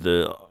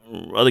 the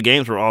other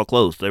games were all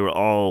close. They were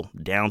all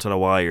down to the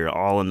wire,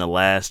 all in the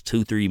last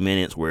 2-3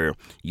 minutes where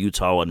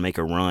Utah would make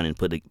a run and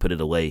put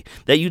it away.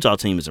 That Utah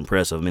team is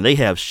impressive. I mean, they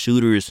have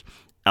shooters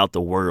out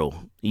the world.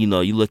 You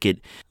know, you look at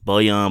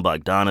Bojan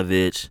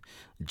Bogdanovic,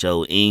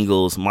 Joe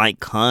Ingles, Mike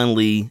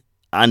Conley.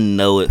 I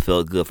know it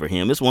felt good for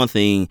him. It's one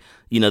thing,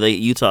 you know,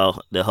 Utah,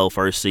 the whole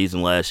first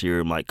season last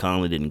year, Mike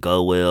Conley didn't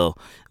go well,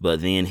 but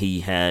then he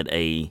had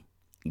a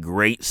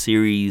great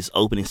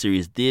opening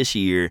series this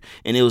year,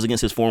 and it was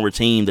against his former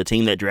team, the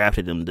team that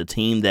drafted him, the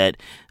team that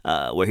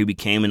where he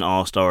became an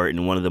all-star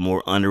and one of the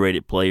more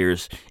underrated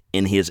players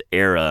in his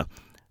era.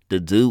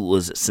 The dude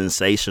was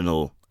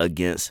sensational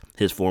against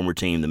his former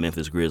team, the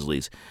Memphis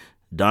Grizzlies.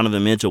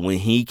 Donovan Mitchell, when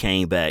he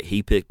came back,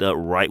 he picked up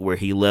right where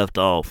he left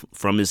off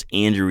from his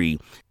injury.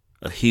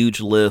 A huge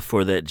lift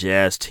for that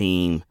Jazz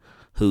team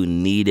who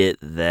needed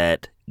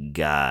that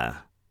guy.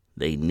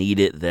 They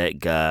needed that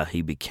guy.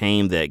 He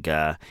became that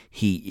guy.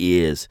 He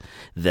is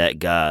that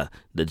guy.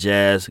 The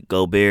Jazz,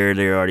 Gobert,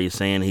 they're already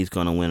saying he's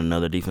going to win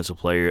another Defensive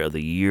Player of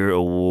the Year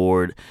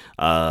award.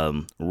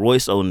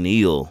 Royce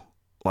O'Neal,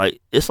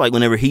 like, it's like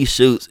whenever he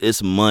shoots,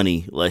 it's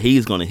money. Like,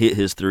 he's going to hit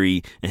his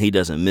 3 and he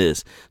doesn't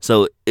miss.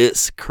 So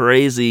it's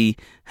crazy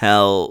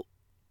how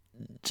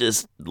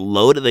just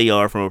loaded they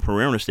are from a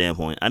perimeter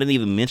standpoint. I didn't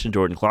even mention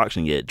Jordan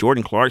Clarkson yet.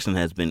 Jordan Clarkson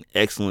has been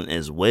excellent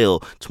as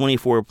well.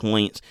 24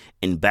 points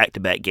in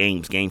back-to-back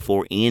games, Game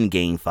 4 and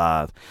Game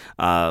 5.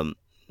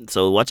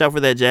 So watch out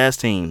for that Jazz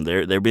team.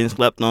 They're being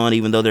slept on,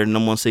 even though they're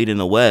number 1 seed in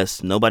the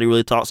West. Nobody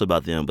really talks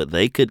about them, but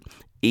they could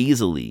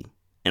easily,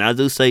 and I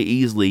do say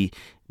easily,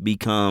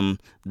 become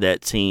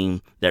that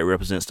team that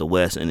represents the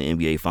West in the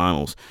NBA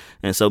Finals.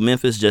 And so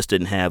Memphis just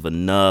didn't have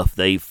enough.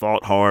 They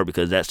fought hard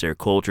because that's their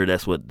culture.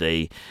 That's what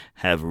they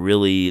have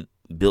really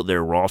built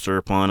their roster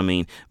upon. I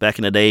mean, back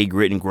in the day,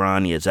 grit and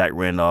grind, you had Zach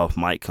Randolph,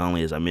 Mike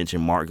Conley, as I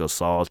mentioned, Marc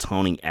Gasol,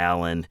 Tony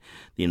Allen.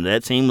 You know,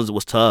 that team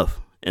was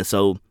tough. And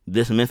so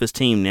this Memphis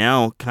team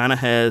now kind of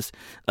has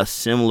a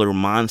similar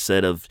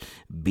mindset of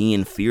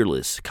being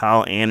fearless.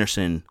 Kyle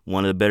Anderson,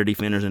 one of the better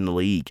defenders in the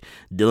league.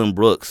 Dylan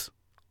Brooks,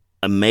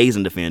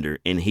 amazing defender,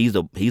 and he's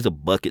a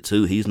bucket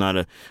too. He's not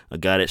a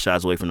guy that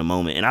shies away from the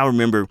moment. And I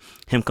remember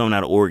him coming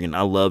out of Oregon.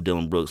 I love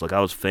Dylan Brooks. Like,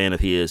 I was a fan of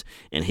his,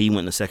 and he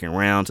went in the second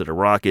round to the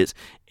Rockets.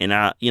 And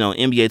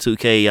NBA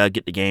 2K, I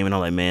get the game, and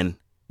I'm like, man,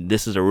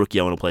 this is a rookie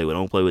I want to play with. I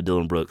want to play with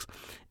Dylan Brooks.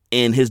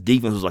 And his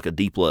defense was like a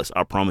D+.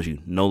 I promise you,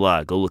 no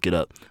lie. Go look it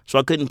up. So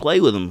I couldn't play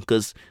with him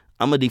because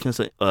I'm a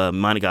defensive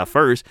minded guy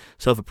first.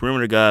 So if a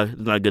perimeter guy is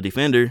not a good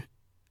defender,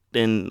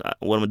 then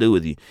what am I going to do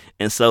with you?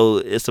 And so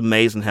it's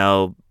amazing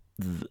how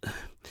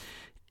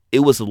it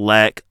was a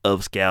lack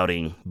of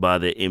scouting by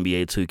the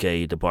NBA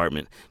 2K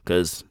department,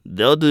 because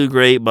they'll do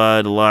great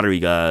by the lottery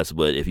guys,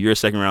 but if you're a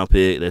second-round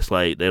pick, that's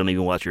like they don't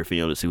even watch your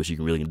film to see what you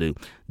can really do.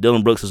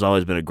 Dylan Brooks has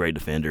always been a great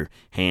defender,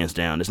 hands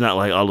down. It's not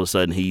like all of a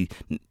sudden he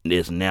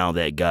is now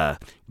that guy.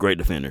 Great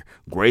defender.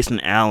 Grayson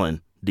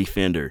Allen,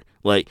 defender.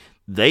 Like,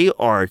 they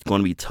are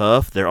going to be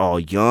tough. They're all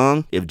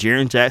young. If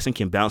Jaren Jackson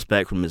can bounce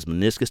back from his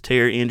meniscus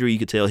tear injury, you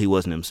could tell he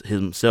wasn't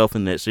himself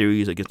in that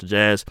series against the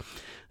Jazz.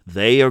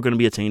 They are going to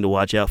be a team to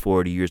watch out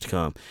for the years to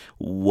come.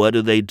 What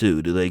do?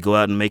 Do they go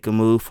out and make a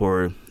move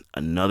for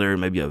another,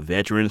 maybe a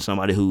veteran,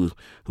 somebody who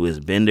has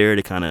been there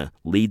to kind of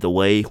lead the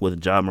way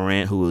with Ja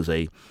Morant, who is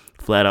a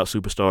flat-out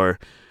superstar?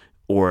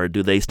 Or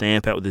do they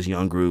stand pat with this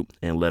young group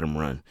and let them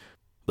run?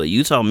 But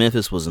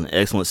Utah-Memphis was an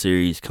excellent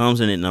series.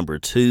 Comes in at number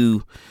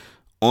 2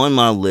 on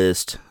my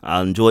list.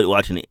 I enjoyed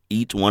watching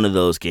each one of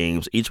those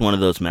games, each one of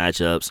those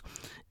matchups.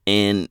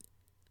 And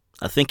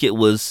I think it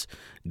was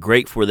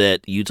great for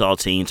that Utah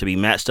team to be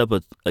matched up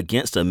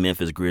against a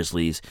Memphis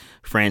Grizzlies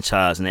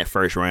franchise in that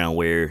first round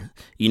where,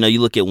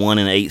 you look at 1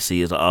 and 8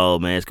 seed, it's like, oh,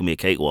 man, it's going to be a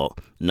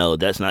cakewalk. No,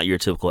 that's not your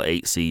typical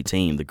 8 seed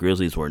team. The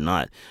Grizzlies were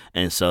not.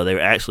 And so they were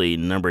actually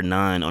number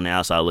 9 on the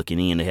outside looking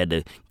in. They had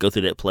to go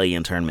through that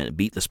play-in tournament,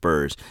 beat the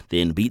Spurs,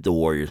 then beat the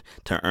Warriors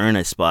to earn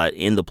a spot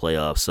in the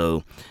playoffs.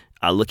 So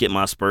I look at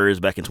my Spurs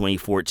back in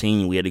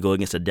 2014. We had to go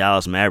against the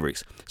Dallas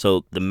Mavericks.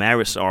 So the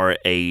Mavericks are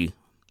a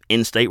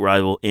in-state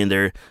rival, and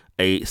they're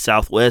a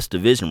Southwest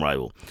Division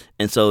rival.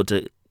 And so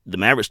the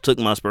Mavericks took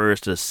my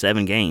Spurs to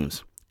 7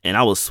 games. And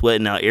I was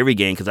sweating out every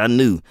game because I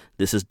knew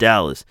this is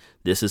Dallas.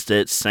 This is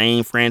that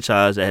same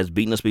franchise that has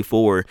beaten us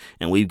before,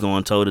 and we've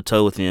gone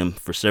toe-to-toe with them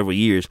for several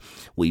years.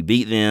 We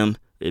beat them,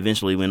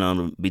 eventually went on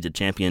to beat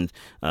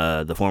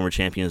the former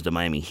champions, the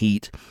Miami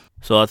Heat.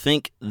 So I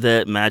think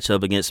that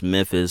matchup against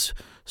Memphis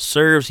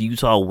serves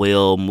Utah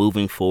well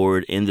moving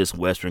forward in this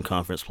Western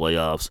Conference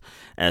playoffs,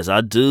 as I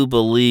do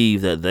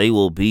believe that they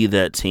will be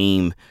that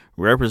team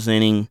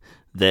representing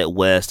that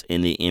West in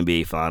the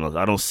NBA Finals.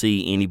 I don't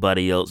see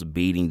anybody else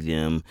beating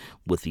them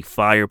with the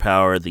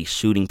firepower, the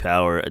shooting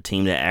power, a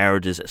team that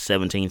averages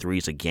 17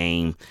 threes a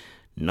game.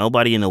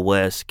 Nobody in the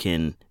West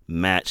can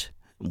match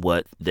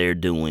what they're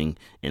doing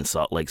in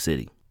Salt Lake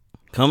City.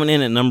 Coming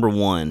in at number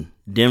 1,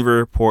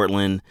 Denver,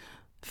 Portland.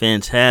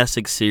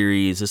 Fantastic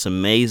series. It's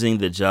amazing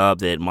the job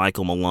that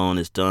Michael Malone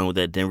has done with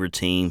that Denver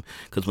team,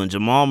 because when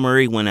Jamal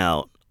Murray went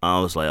out, I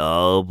was like,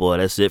 oh boy,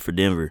 that's it for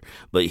Denver.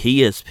 But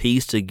he has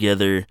pieced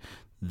together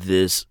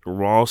this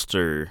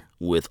roster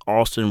with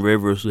Austin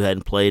Rivers, who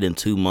hadn't played in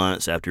 2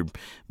 months after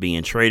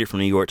being traded from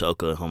New York to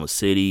Oklahoma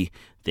City.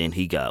 Then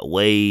he got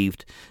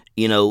waived.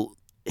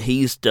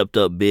 He stepped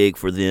up big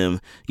for them.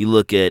 You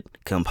look at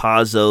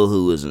Campazzo,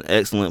 who is an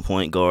excellent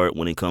point guard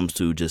when it comes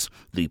to just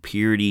the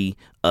purity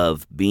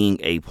of being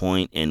a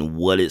point and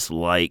what it's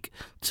like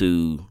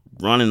to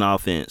run an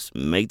offense,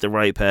 make the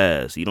right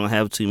pass. You don't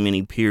have too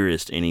many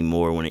purists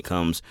anymore when it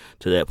comes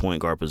to that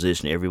point guard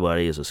position.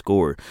 Everybody is a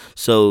scorer.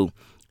 So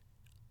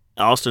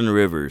Austin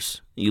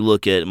Rivers, you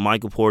look at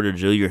Michael Porter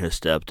Jr. has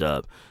stepped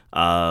up.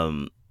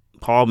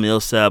 Paul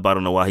Millsap, I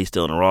don't know why he's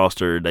still on the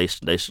roster. They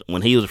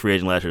when he was a free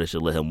agent last year, they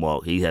should let him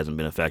walk. He hasn't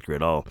been a factor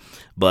at all.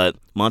 But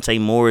Monte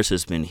Morris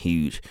has been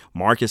huge.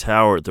 Marcus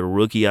Howard, the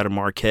rookie out of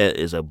Marquette,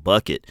 is a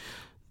bucket.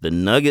 The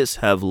Nuggets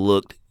have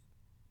looked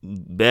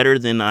better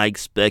than I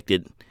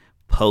expected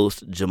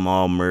post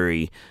Jamal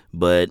Murray,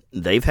 but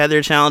they've had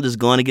their challenges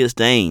going against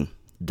Dame.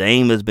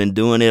 Dame has been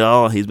doing it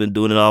all. He's been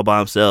doing it all by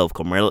himself.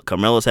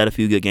 Carmelo's had a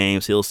few good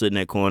games. He'll sit in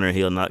that corner.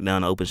 He'll knock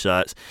down the open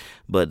shots.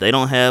 But they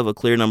don't have a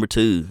clear number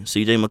 2.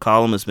 CJ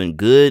McCollum has been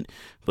good,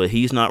 but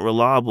he's not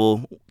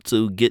reliable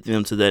to get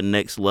them to that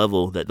next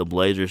level that the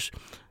Blazers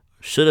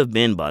should have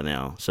been by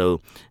now.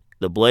 So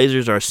the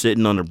Blazers are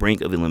sitting on the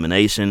brink of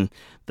elimination.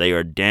 They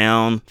are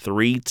down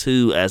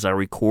 3-2 as I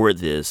record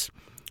this.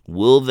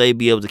 Will they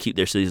be able to keep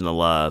their season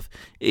alive?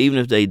 Even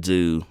if they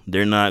do,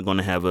 they're not going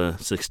to have a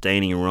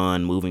sustaining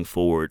run moving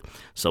forward.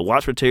 So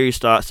watch for Terry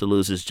Stotts to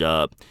lose his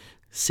job.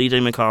 C.J.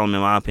 McCollum, in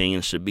my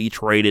opinion, should be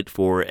traded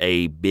for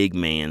a big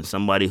man,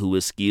 somebody who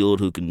is skilled,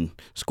 who can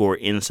score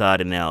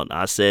inside and out.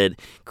 I said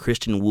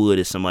Christian Wood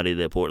is somebody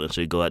that Portland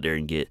should go out there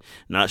and get.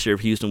 Not sure if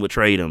Houston would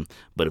trade him,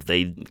 but if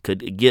they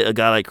could get a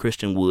guy like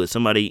Christian Wood,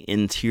 somebody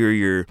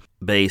interior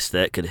base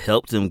that could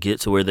help them get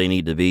to where they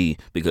need to be,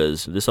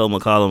 because this whole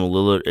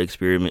McCollum-Lillard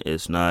experiment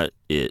is not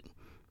it.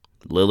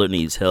 Lillard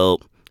needs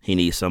help. He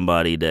needs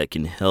somebody that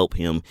can help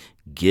him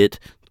get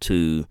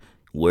to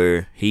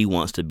where he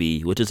wants to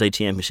be, which is a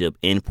championship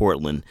in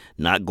Portland,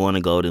 not going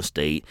to Golden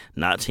State,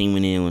 not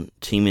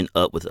teaming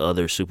up with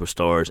other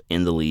superstars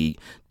in the league.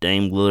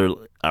 Dame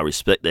Lillard, I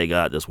respect that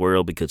guy at this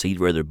world because he'd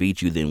rather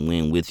beat you than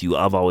win with you.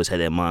 I've always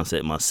had that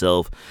mindset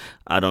myself.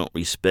 I don't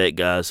respect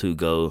guys who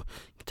go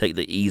take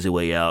the easy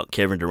way out.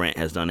 Kevin Durant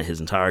has done it his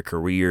entire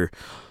career.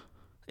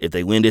 If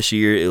they win this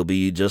year, it'll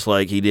be just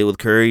like he did with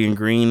Curry and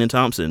Green and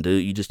Thompson.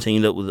 Dude, you just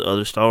teamed up with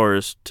other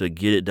stars to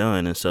get it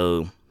done, and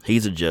so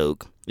he's a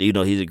joke. Even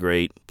though he's a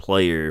great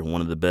player, one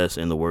of the best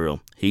in the world,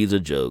 he's a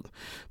joke.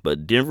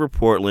 But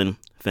Denver-Portland,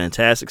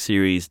 fantastic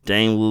series.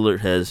 Dame Lillard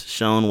has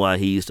shown why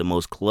he's the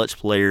most clutch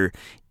player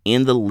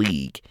in the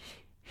league,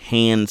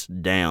 hands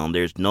down.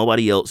 There's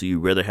nobody else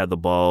you'd rather have the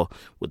ball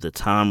with the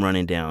time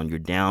running down. You're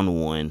down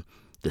 1.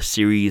 The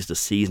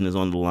season is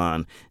on the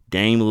line.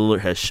 Dame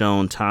Lillard has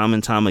shown time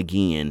and time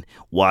again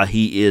why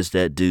he is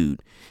that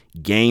dude.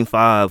 Game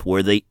 5,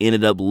 where they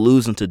ended up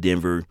losing to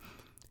Denver,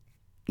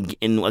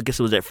 and I guess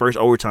it was that first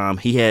overtime,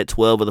 he had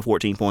 12 of the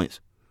 14 points.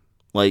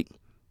 Like,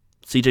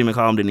 C.J.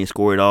 McCollum didn't even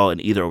score at all in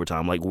either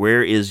overtime. Like,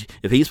 where is,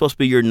 if he's supposed to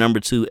be your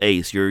number 2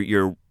 ace,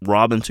 your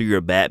Robin to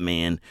your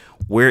Batman,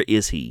 where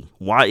is he?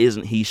 Why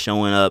isn't he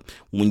showing up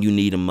when you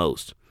need him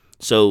most?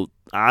 So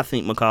I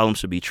think McCollum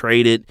should be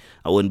traded.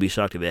 I wouldn't be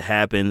shocked if it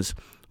happens.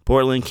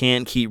 Portland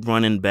can't keep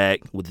running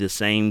back with the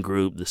same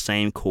group, the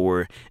same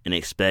core, and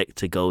expect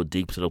to go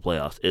deep to the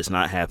playoffs. It's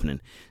not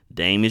happening.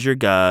 Dame is your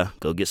guy.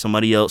 Go get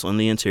somebody else on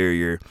the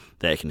interior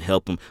that can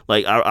help him.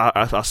 Like,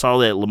 I saw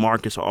that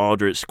LaMarcus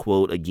Aldridge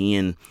quote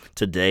again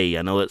today.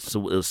 I know it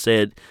was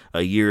said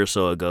a year or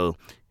so ago.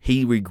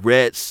 He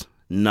regrets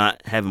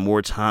not having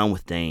more time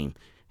with Dame.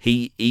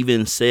 He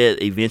even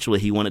said eventually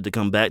he wanted to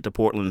come back to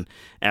Portland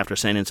after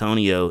San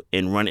Antonio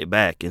and run it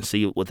back and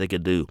see what they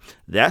could do.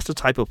 That's the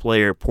type of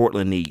player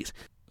Portland needs.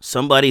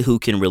 Somebody who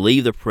can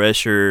relieve the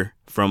pressure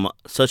from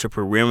such a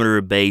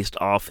perimeter-based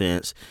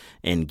offense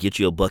and get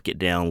you a bucket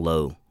down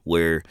low,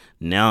 where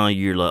now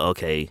you're like,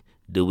 okay,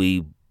 do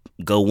we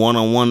go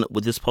one-on-one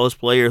with this post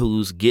player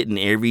who's getting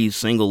every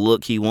single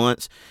look he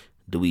wants?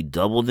 Do we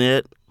double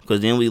that?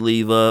 Because then we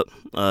leave up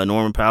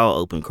Norman Powell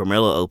open,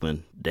 Carmelo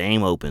open,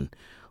 Dame open.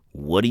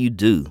 What do you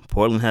do?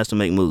 Portland has to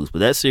make moves. But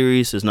that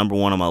series is number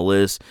one on my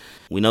list.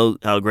 We know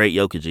how great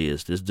Jokic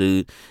is. This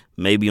dude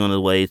may be on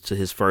the way to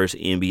his first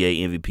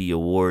NBA MVP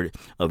award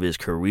of his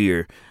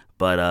career.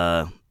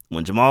 But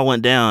when Jamal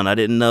went down, I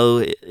didn't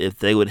know if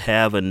they would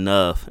have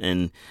enough.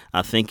 And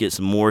I think it's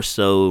more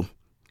so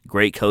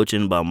great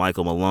coaching by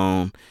Michael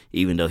Malone,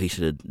 even though he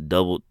should have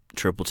double,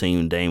 triple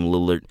teamed Dame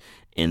Lillard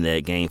in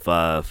that Game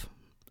 5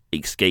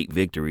 escape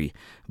victory.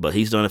 But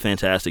he's done a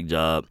fantastic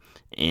job.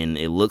 And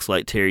it looks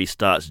like Terry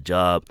Stotts'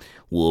 job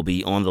will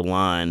be on the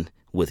line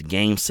with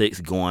Game 6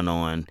 going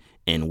on.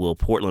 And will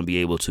Portland be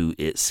able to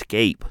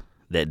escape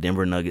that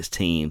Denver Nuggets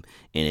team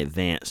and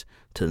advance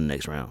to the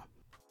next round?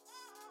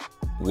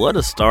 What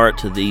a start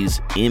to these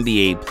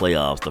NBA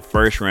playoffs. The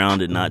first round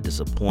did not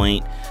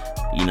disappoint.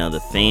 You know, the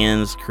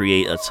fans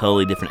create a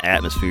totally different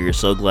atmosphere.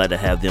 So glad to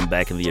have them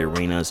back in the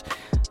arenas.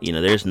 You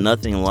know, there's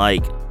nothing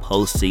like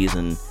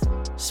postseason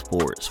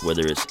sports,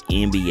 whether it's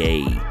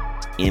NBA,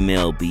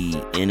 MLB,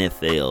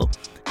 NFL,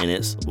 and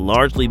it's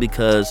largely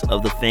because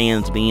of the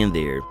fans being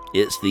there.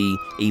 It's the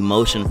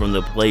emotion from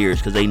the players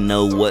because they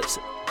know what's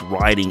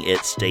riding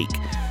at stake.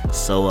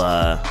 So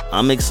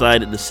I'm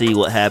excited to see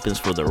what happens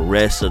for the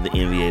rest of the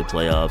NBA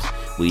playoffs.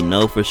 We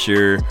know for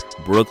sure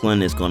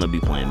Brooklyn is going to be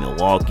playing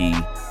Milwaukee.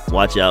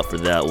 Watch out for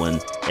that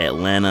one.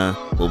 Atlanta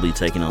will be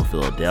taking on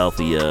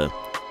Philadelphia.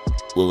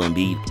 Will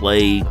Embiid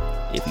play?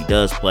 If he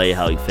does play,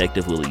 how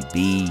effective will he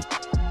be?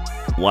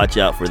 Watch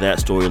out for that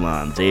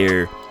storyline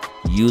there.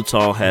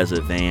 Utah has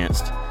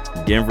advanced.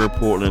 Denver,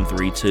 Portland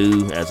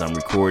 3-2 as I'm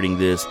recording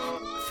this.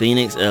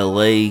 Phoenix,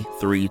 LA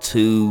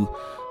 3-2.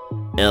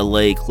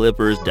 LA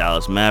Clippers,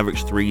 Dallas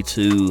Mavericks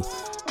 3-2.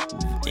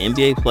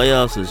 NBA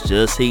playoffs is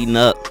just heating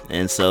up.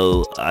 And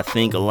so I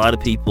think a lot of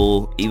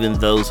people, even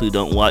those who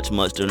don't watch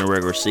much during the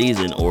regular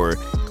season or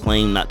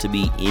claim not to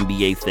be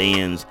NBA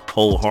fans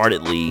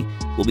wholeheartedly,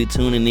 will be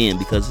tuning in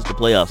because it's the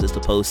playoffs, it's the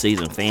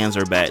postseason. Fans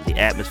are back. The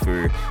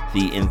atmosphere,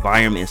 the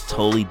environment is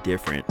totally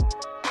different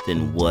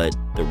than what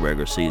the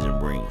regular season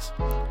brings.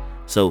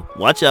 So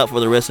watch out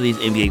for the rest of these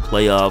NBA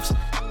playoffs.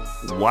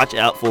 Watch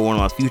out for one of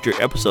my future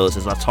episodes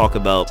as I talk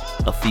about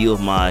a few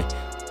of my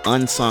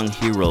unsung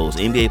heroes.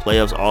 NBA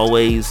playoffs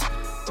always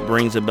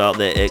brings about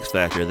that X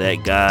factor,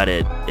 that guy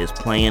that is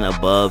playing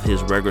above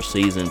his regular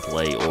season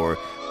play or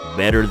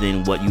better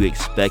than what you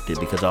expected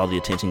because all the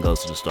attention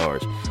goes to the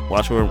stars.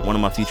 Watch for one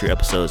of my future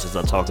episodes as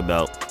I talk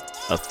about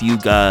a few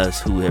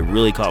guys who have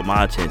really caught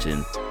my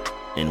attention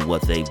and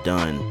what they've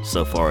done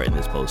so far in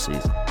this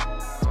postseason.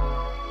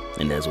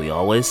 And as we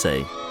always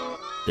say,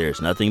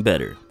 there's nothing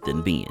better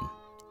than being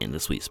in the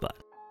sweet spot.